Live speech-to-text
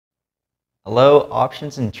Hello,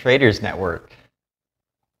 Options and Traders Network.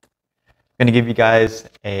 I'm going to give you guys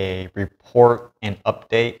a report and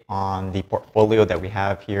update on the portfolio that we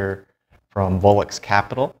have here from Volux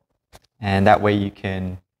Capital. And that way you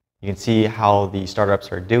can see how the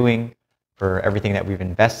startups are doing for everything that we've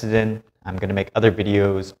invested in. I'm going to make other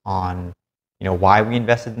videos on why we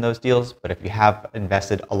invested in those deals, but if you have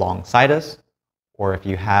invested alongside us, or if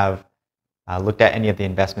you have looked at any of the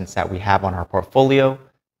investments that we have on our portfolio,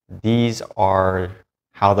 these are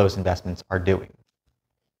how those investments are doing.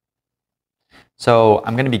 So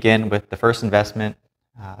I'm going to begin with the first investment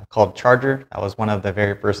called Charger. That was one of the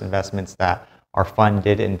very first investments that our fund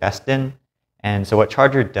did invest in. And so what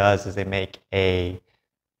Charger does is they make a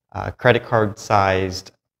credit card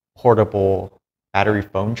sized portable battery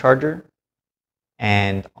phone charger.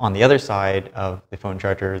 And on the other side of the phone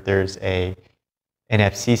charger, there's a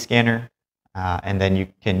NFC scanner. And then you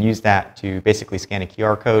can use that to basically scan a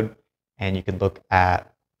QR code, and you can look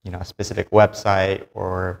at a specific website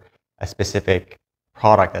or a specific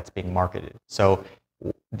product that's being marketed. So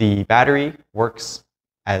the battery works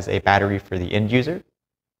as a battery for the end user,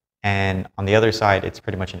 and on the other side, it's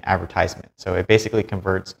pretty much an advertisement. So it basically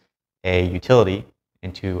converts a utility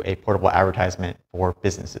into a portable advertisement for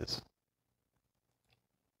businesses.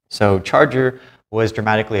 So Charger was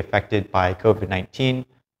dramatically affected by COVID-19.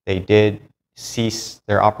 They did cease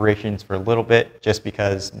their operations for a little bit just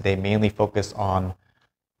because they mainly focus on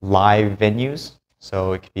live venues.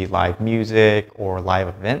 So it could be live music or live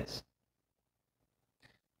events.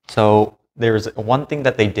 So there's one thing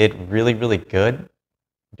that they did really, really good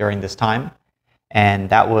during this time, and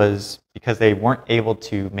that was because they weren't able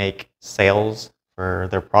to make sales for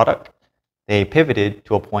their product. They pivoted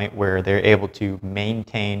to a point where they're able to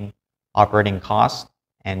maintain operating costs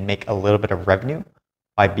and make a little bit of revenue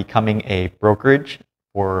by becoming a brokerage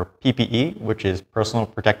for PPE, which is personal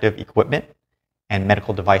protective equipment, and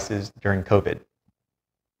medical devices during COVID.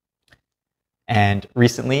 And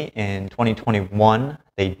recently, in 2021,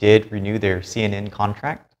 they did renew their CNN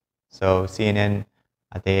contract. So CNN,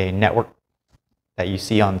 the network that you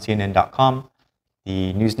see on CNN.com,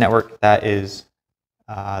 the news network, that is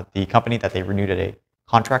the company that they renewed a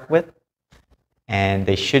contract with. And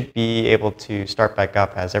they should be able to start back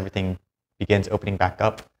up as everything begins opening back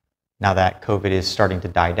up now that COVID is starting to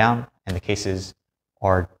die down and the cases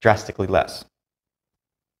are drastically less.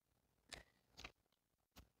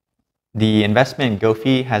 The investment in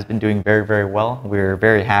Gofi has been doing very, very well. We're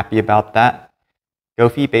very happy about that.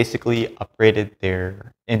 Gofi basically upgraded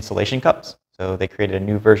their insulation cups. So they created a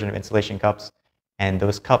new version of insulation cups, and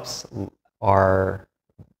those cups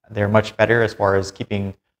they're much better as far as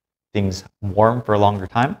keeping things warm for a longer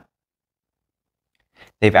time.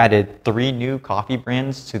 They've added 3 new coffee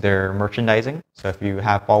brands to their merchandising. So if you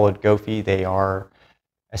have followed Gofi, they are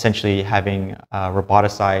essentially having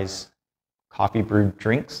roboticized coffee brewed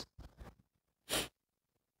drinks.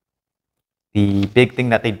 The big thing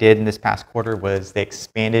that they did in this past quarter was they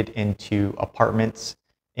expanded into apartments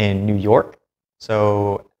in New York.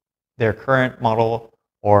 So their current model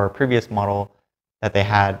or previous model that they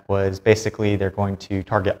had was basically they're going to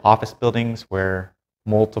target office buildings where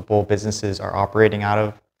multiple businesses are operating out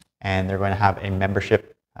of, and they're going to have a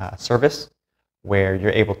membership service where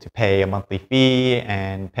you're able to pay a monthly fee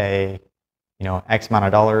and pay X amount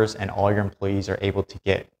of dollars, and all your employees are able to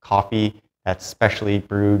get coffee that's specially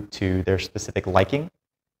brewed to their specific liking.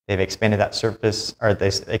 They've expanded that service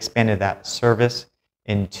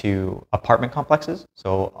into apartment complexes.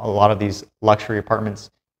 So a lot of these luxury apartments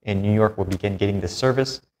in New York will begin getting this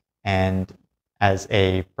service, and as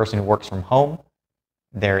a person who works from home,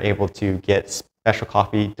 they're able to get special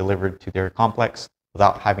coffee delivered to their complex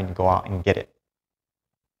without having to go out and get it.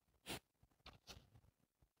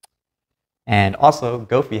 And also,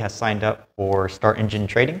 Gofi has signed up for Start Engine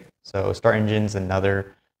Trading. So Start Engine is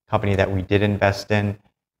another company that we did invest in.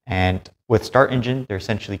 And with Start Engine, they're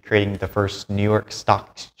essentially creating the first New York Stock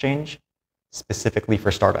Exchange specifically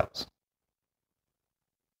for startups.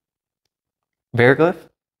 Veriglyph,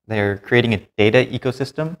 they're creating a data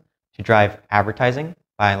ecosystem to drive advertising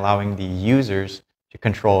by allowing the users to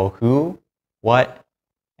control who, what,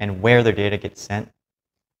 and where their data gets sent.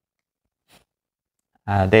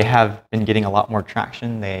 They have been getting a lot more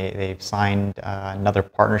traction. They've signed another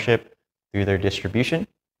partnership through their distribution,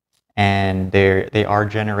 and they are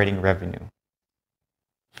generating revenue.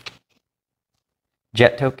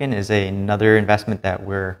 Jet Token is another investment that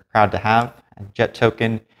we're proud to have. Jet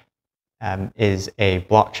Token is a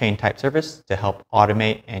blockchain type service to help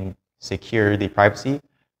automate and secure the privacy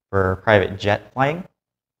for private jet flying.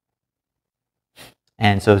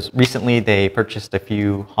 And so recently they purchased a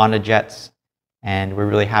few Honda jets and we're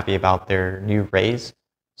really happy about their new raise.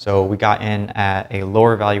 So we got in at a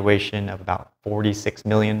lower valuation of about 46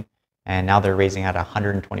 million, and now they're raising at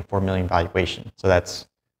 124 million valuation. So that's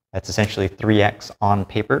essentially 3x on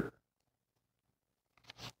paper.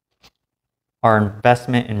 Our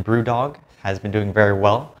investment in BrewDog has been doing very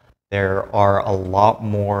well. There are a lot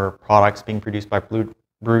more products being produced by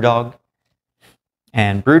BrewDog.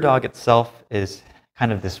 And BrewDog itself is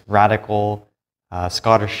kind of this radical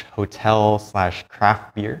Scottish hotel /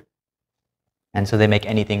 craft beer. And so they make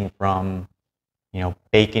anything from,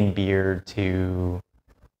 bacon beer to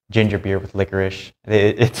ginger beer with licorice.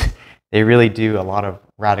 They really do a lot of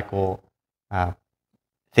radical,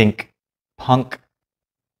 think punk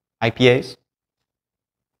IPAs.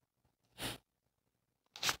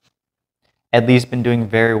 Edley's been doing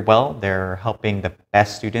very well. They're helping the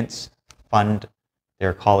best students fund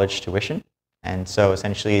their college tuition. And so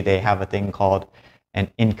essentially they have a thing called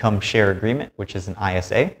an income share agreement, which is an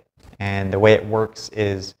ISA. And the way it works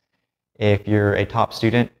is if you're a top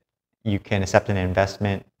student, you can accept an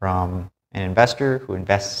investment from an investor who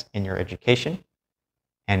invests in your education.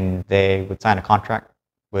 And they would sign a contract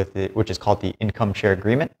with it, which is called the income share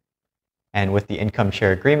agreement. And with the income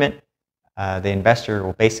share agreement, the investor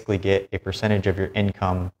will basically get a percentage of your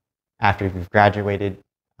income after you've graduated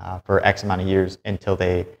for X amount of years until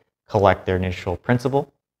they collect their initial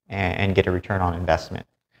principal and get a return on investment.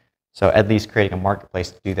 So Edley's creating a marketplace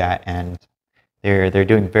to do that, and they're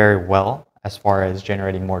doing very well as far as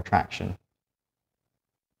generating more traction.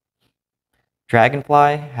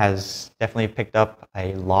 Dragonfly has definitely picked up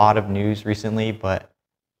a lot of news recently, but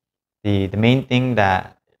the main thing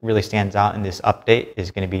that really stands out in this update is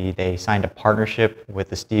going to be they signed a partnership with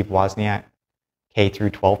the Steve Wozniak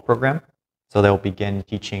K-12 program. So they'll begin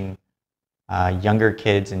teaching younger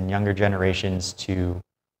kids and younger generations to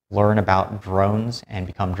learn about drones and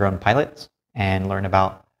become drone pilots and learn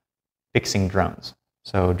about fixing drones.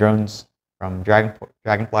 So drones, from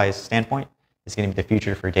Dragonfly's standpoint, is going to be the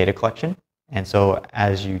future for data collection. And so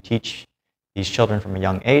as you teach these children from a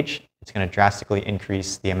young age, it's going to drastically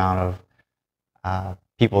increase the amount of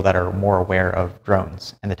people that are more aware of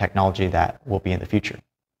drones and the technology that will be in the future.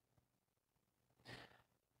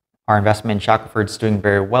 Our investment in Shackelford is doing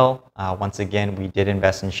very well. Once again, we did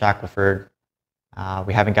invest in Shackelford.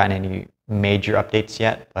 We haven't gotten any major updates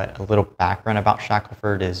yet, but a little background about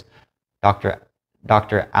Shackelford is Dr.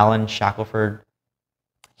 Alan Shackelford.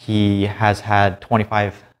 He has had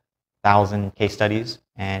 25,000 case studies,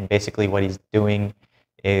 and basically what he's doing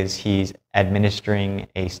is he's administering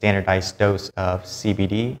a standardized dose of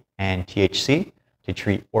CBD and THC to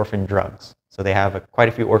treat orphan drugs. So they have quite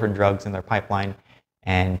a few orphan drugs in their pipeline,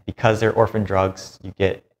 and because they're orphan drugs, you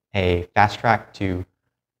get a fast track to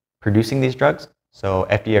producing these drugs. So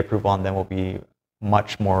FDA approval on them will be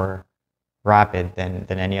much more rapid than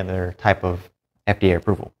any other type of FDA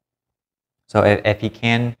approval. So if he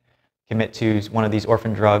can commit to one of these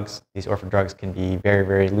orphan drugs can be very,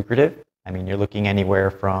 very lucrative. I mean, you're looking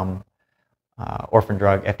anywhere from orphan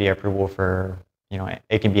drug FDA approval for,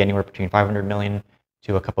 it can be anywhere between 500 million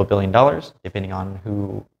to a couple $1 billion, depending on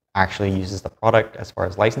who actually uses the product as far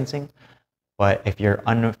as licensing. But if you're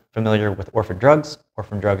unfamiliar with orphan drugs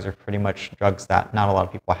are pretty much drugs that not a lot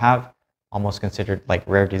of people have, almost considered like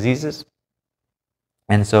rare diseases.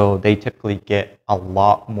 And so they typically get a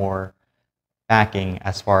lot more backing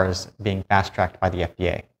as far as being fast-tracked by the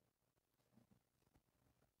FDA.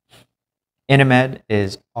 Inamed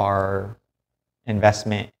is our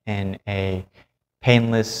investment in a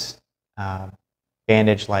painless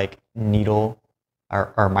bandage-like needle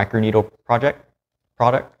or microneedle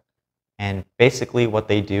product. And basically what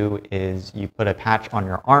they do is you put a patch on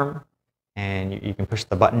your arm and you can push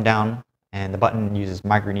the button down, and the button uses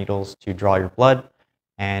microneedles to draw your blood,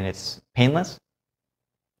 and it's painless.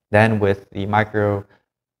 Then with the micro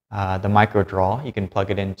draw, you can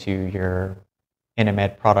plug it into your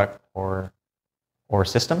Inamed product or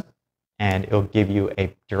system, and it'll give you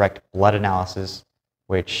a direct blood analysis,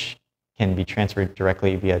 which can be transferred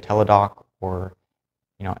directly via teledoc or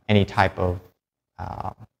any type of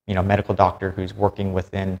medical doctor who's working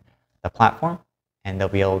within the platform, and they'll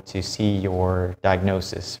be able to see your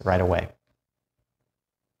diagnosis right away.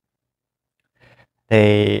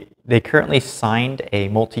 They currently signed a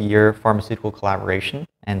multi-year pharmaceutical collaboration,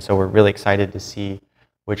 and so we're really excited to see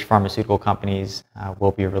which pharmaceutical companies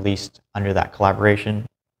will be released under that collaboration.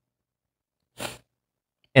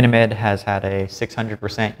 Inamed has had a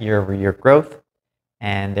 600% year-over-year growth,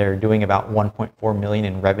 and they're doing about 1.4 million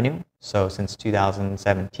in revenue. So since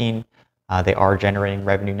 2017, they are generating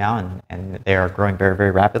revenue now, and they are growing very,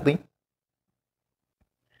 very rapidly.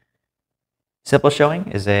 Simple Showing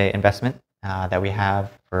is an investment that we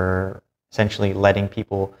have for essentially letting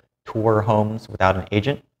people tour homes without an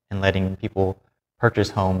agent and letting people purchase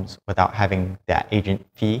homes without having that agent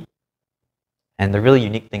fee. And the really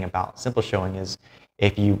unique thing about Simple Showing is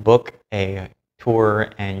if you book a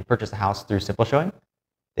tour and you purchase a house through Simple Showing,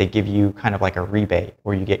 they give you kind of like a rebate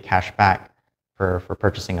where you get cash back for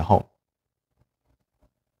purchasing a home.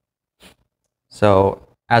 So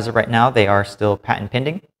as of right now, they are still patent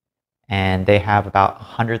pending, and they have about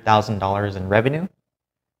 $100,000 in revenue.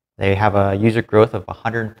 They have a user growth of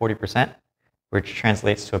 140%, which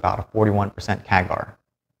translates to about a 41% CAGR.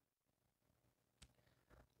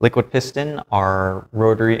 Liquid piston are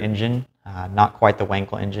rotary engine, not quite the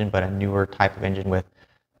Wankel engine, but a newer type of engine with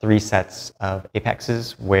 3 sets of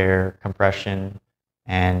apexes where compression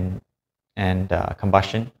and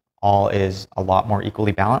combustion all is a lot more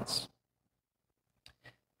equally balanced.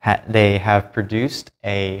 They have produced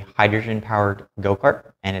a hydrogen-powered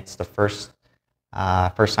go-kart, and it's the first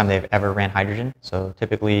time they've ever ran hydrogen. So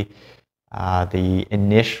typically, the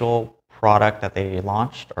initial product that they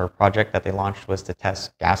launched or project that they launched was to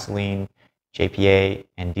test gasoline, JPA,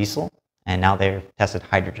 and diesel, and now they've tested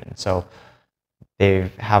hydrogen. So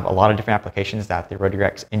they have a lot of different applications that the Rotary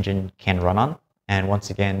X engine can run on. And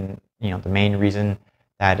once again, the main reason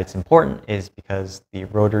that it's important is because the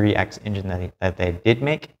Rotary X engine that they did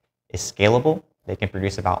make is scalable. They can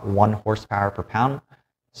produce about 1 horsepower per pound.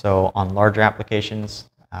 So on larger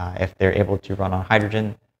applications, if they're able to run on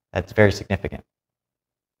hydrogen, that's very significant.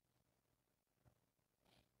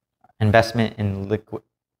 Investment in liquid.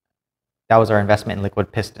 That was our investment in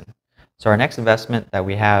liquid piston. So our next investment that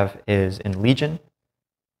we have is in Legion.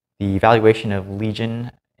 The valuation of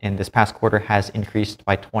Legion in this past quarter has increased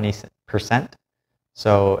by 20%.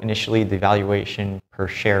 So initially the valuation per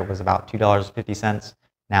share was about $2.50.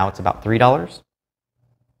 Now it's about $3.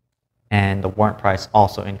 And the warrant price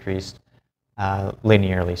also increased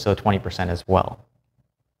linearly, so 20% as well.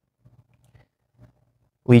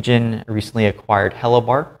 Legion recently acquired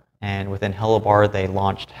HelloBar, and within HelloBar they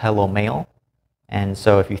launched HelloMail. And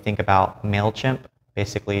so if you think about MailChimp,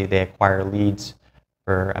 basically they acquire leads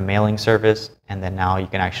for a mailing service, and then now you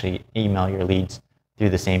can actually email your leads through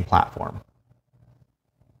the same platform.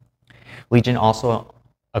 Legion also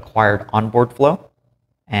acquired Onboard Flow,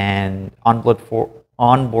 and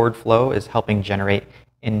Onboard Flow is helping generate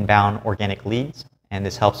inbound organic leads, and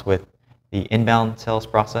this helps with the inbound sales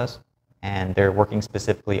process, and they're working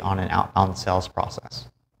specifically on an outbound sales process.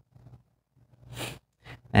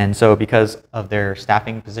 And so because of their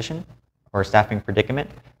staffing position or staffing predicament,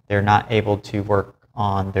 they're not able to work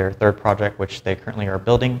on their third project, which they currently are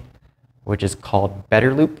building, which is called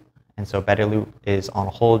BetterLoop. And so BetterLoop is on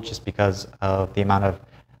hold just because of the amount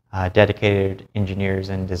of dedicated engineers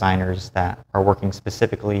and designers that are working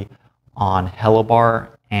specifically on HelloBar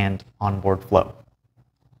and Onboard Flow.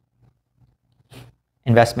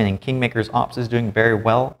 Investment in Kingmakers Ops is doing very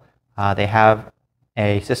well. They have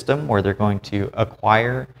a system where they're going to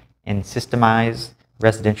acquire and systemize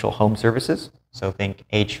residential home services. So think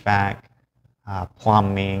HVAC,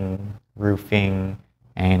 plumbing, roofing,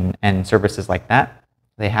 and services like that.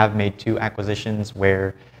 They have made 2 acquisitions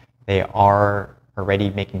where they are already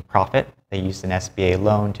making profit. They used an SBA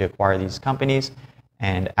loan to acquire these companies,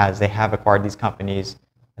 and as they have acquired these companies,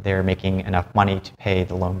 they're making enough money to pay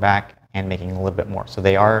the loan back and making a little bit more. So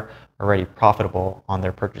they are already profitable on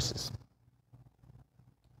their purchases.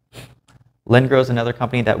 Lendgrow is another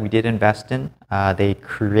company that we did invest in. They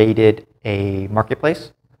created a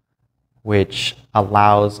marketplace which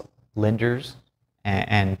allows lenders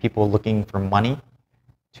and people looking for money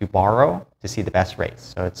to borrow to see the best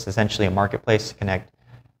rates. So it's essentially a marketplace to connect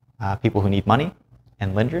people who need money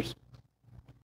and lenders.